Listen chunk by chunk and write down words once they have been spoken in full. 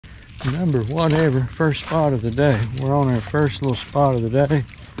Number whatever, first spot of the day. We're on our first little spot of the day,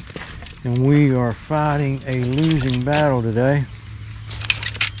 and we are fighting a losing battle today.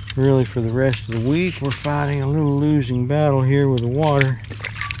 Really, for the rest of the week, we're fighting a little losing battle here with the water.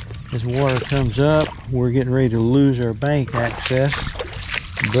 As water comes up, we're getting ready to lose our bank access,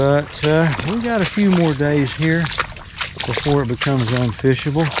 but we got a few more days here before it becomes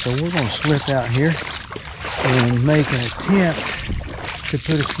unfishable. So we're going to slip out here and make an attempt to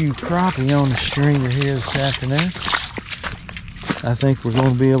put a few crappie on the streamer here this afternoon. I think we're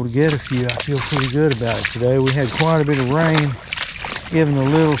going to be able to get a few. I feel pretty good about it today. We had quite a bit of rain, giving a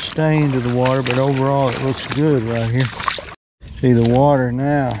little stain to the water, but overall it looks good right here. See the water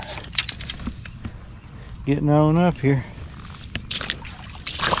now getting on up here.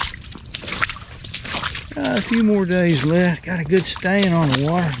 Got a few more days left. Got a good stain on the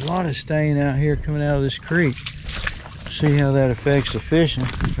water. A lot of stain out here coming out of this creek. See how that affects the fishing.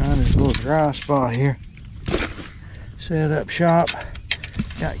 Trying this little dry spot here. Set up shop.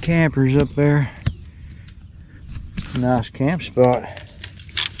 Got campers up there. Nice camp spot.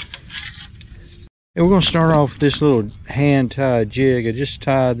 And we're going to start off with this little hand tied jig. I just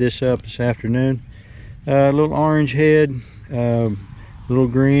tied this up this afternoon. A little orange head, a little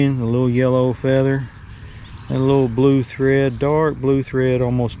green, a little yellow feather, and a little blue thread, dark blue thread,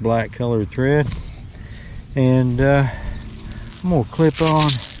 almost black colored thread. And I'm going to clip on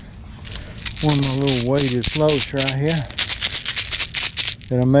one of my little weighted floats right here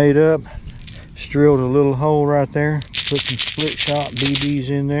that I made up. Just drilled a little hole right there, put some split shot BBs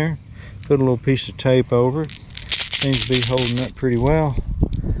in there, put a little piece of tape over it. Seems to be holding up pretty well.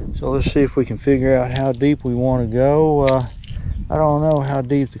 So let's see if we can figure out how deep we want to go. I don't know how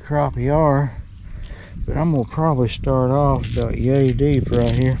deep the crappie are, but I'm going to probably start off about yay deep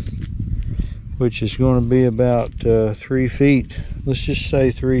right here, which is going to be about 3 feet. Let's just say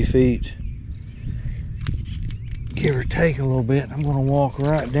 3 feet, give or take a little bit. I'm going to walk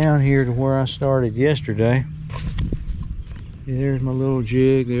right down here to where I started yesterday. Yeah, there's my little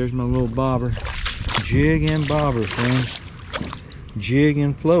jig, there's my little bobber. Jig and bobber, friends. Jig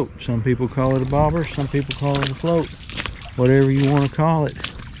and float. Some people call it a bobber, some people call it a float. Whatever you want to call it.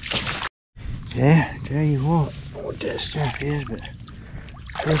 Yeah, tell you what that stuff is, but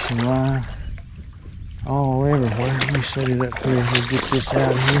fishing line all everywhere. Let me set it up here. We'll get this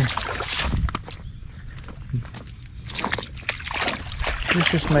out of here.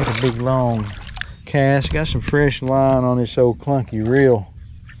 Let's just make a big long cast. Got some fresh line on this old clunky reel.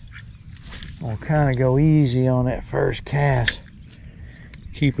 I'll kind of go easy on that first cast.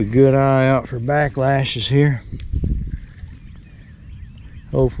 Keep a good eye out for backlashes here.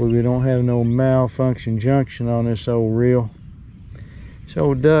 Hopefully we don't have no malfunction junction on this old reel. This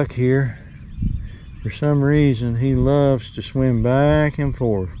old duck here, for some reason, he loves to swim back and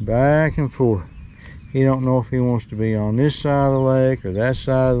forth, back and forth. He don't know if he wants to be on this side of the lake or that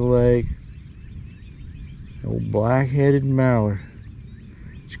side of the lake. Old black-headed mallard.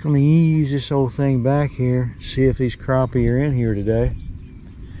 Just gonna ease this old thing back here, see if these crappie are in here today.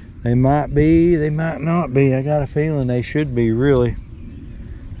 They might be, they might not be. I got a feeling they should be, really.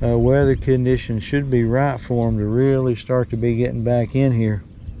 Weather conditions should be right for them to really start to be getting back in here.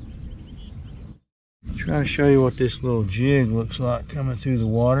 Try to show you what this little jig looks like coming through the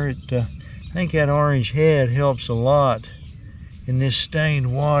water. I think that orange head helps a lot. In this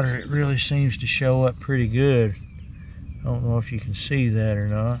stained water, it really seems to show up pretty good. I don't know if you can see that or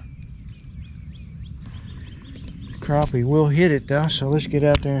not. Crappie will hit it though, so let's get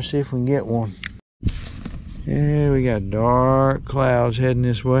out there and see if we can get one. Yeah, we got dark clouds heading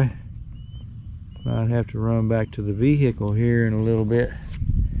this way. Might have to run back to the vehicle here in a little bit.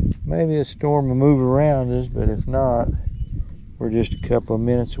 Maybe a storm will move around us, but if not, we're just a couple of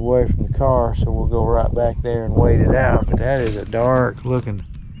minutes away from the car, so we'll go right back there and wait it out. But that is a dark looking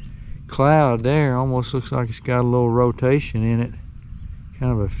cloud there. Almost looks like it's got a little rotation in it.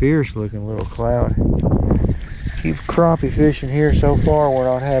 Kind of a fierce looking little cloud. Keep crappie fishing here. So far we're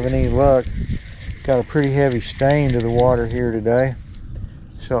not having any luck. Got a pretty heavy stain to the water here today,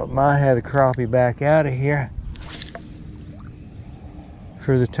 so it might have the crappie back out of here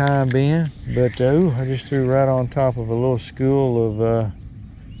for the time being. But ooh, I just threw right on top of a little school of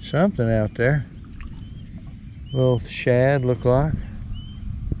something out there. A little shad, look like.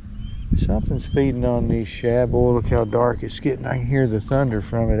 Something's feeding on these shad. Boy, look how dark it's getting. I can hear the thunder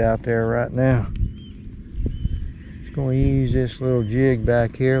from it out there right now. Just going to use this little jig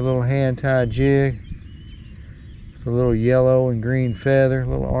back here, a little hand-tied jig with a little yellow and green feather, a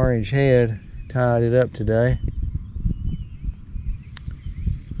little orange head. Tied it up today.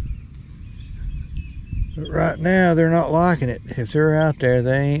 But right now, they're not liking it. If they're out there,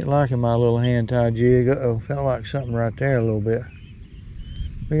 they ain't liking my little hand-tied jig. Uh-oh, felt like something right there a little bit.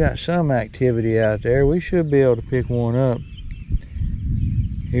 We got some activity out there. We should be able to pick one up.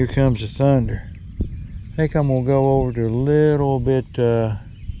 Here comes the thunder. I think I'm gonna go over to a little bit,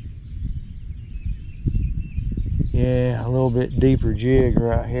 yeah, a little bit deeper jig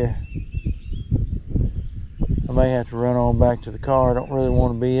right here. I may have to run on back to the car. I don't really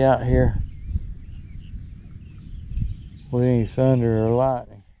want to be out here with any thunder or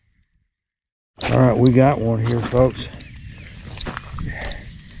lightning. All right, we got one here, folks.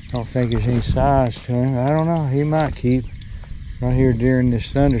 I don't think there's any size to him. I don't know, he might keep right here during this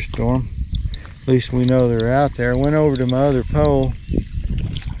thunderstorm. At least we know they're out there. I went over to my other pole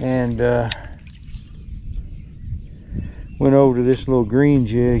and went over to this little green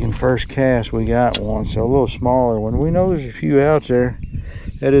jig, and first cast we got one, so a little smaller one. We know there's a few out there.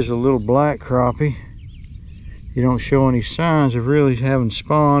 That is a little black crappie. You don't show any signs of really having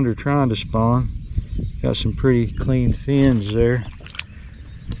spawned or trying to spawn. Got some pretty clean fins there.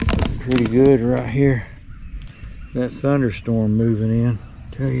 Pretty good right here. That thunderstorm moving in.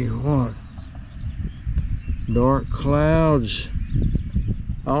 Tell you what, dark clouds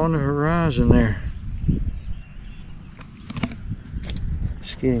on the horizon there.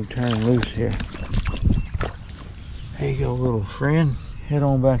 Let's get him turned loose here. There you go, little friend. Head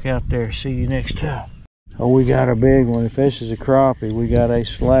on back out there. See you next time. Oh, we got a big one. If this is a crappie, we got a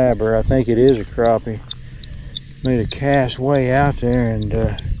slabber. I think it is a crappie. Made a cast way out there, and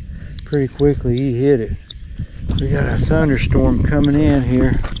pretty quickly he hit it. We got a thunderstorm coming in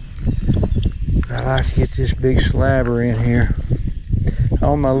here. I like to get this big slabber in here.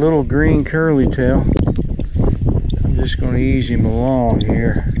 On my little green curly tail, I'm just going to ease him along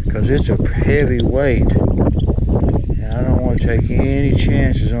here because it's a heavy weight. And I don't want to take any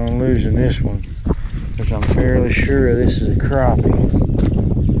chances on losing this one, because I'm fairly sure this is a crappie.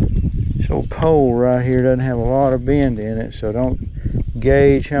 This old pole right here doesn't have a lot of bend in it, so don't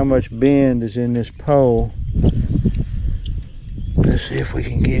gauge how much bend is in this pole. Let's see if we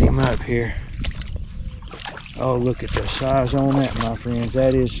can get him up here. Oh, look at the size on that, my friends.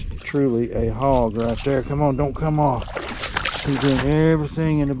 That is truly a hog right there. Come on, don't come off. He's doing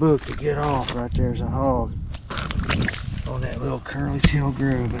everything in the book to get off. Right there's a hog on that little curly tail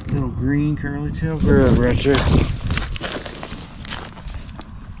grub, that little green curly tail grub right there.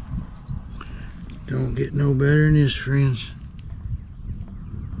 Don't get no better than this, friends.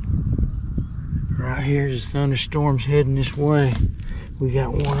 Right here, the thunderstorm's heading this way. We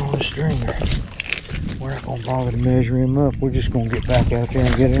got one on the stringer. We're not gonna bother to measure him up. We're just gonna get back out there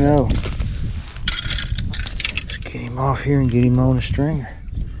and get another. Let's get him off here and get him on the stringer.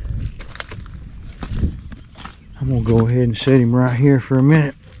 I'm gonna go ahead and set him right here for a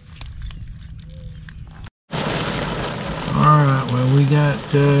minute. Alright, well, we got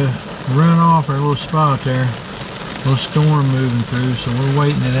run off our little spot there. A little storm moving through, so we're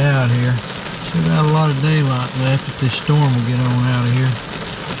waiting it out here. Still got a lot of daylight left if this storm will get on out of here.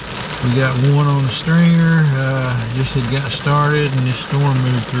 We got one on the stringer, just had got started and this storm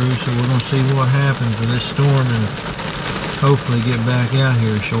moved through, so we're going to see what happens with this storm and hopefully get back out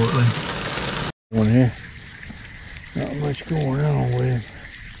here shortly. One here, not much going on with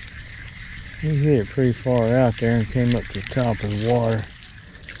him. He hit it pretty far out there and came up to the top of the water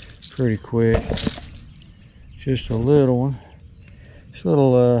pretty quick. Just a little one. This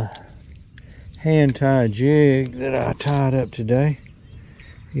little hand-tied jig that I tied up today.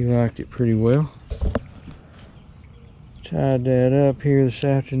 He liked it pretty well. Tied that up here this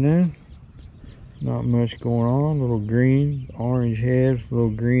afternoon. Not much going on. Little green, orange head, little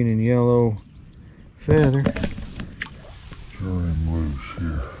green and yellow feather. Turn him loose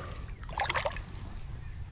here.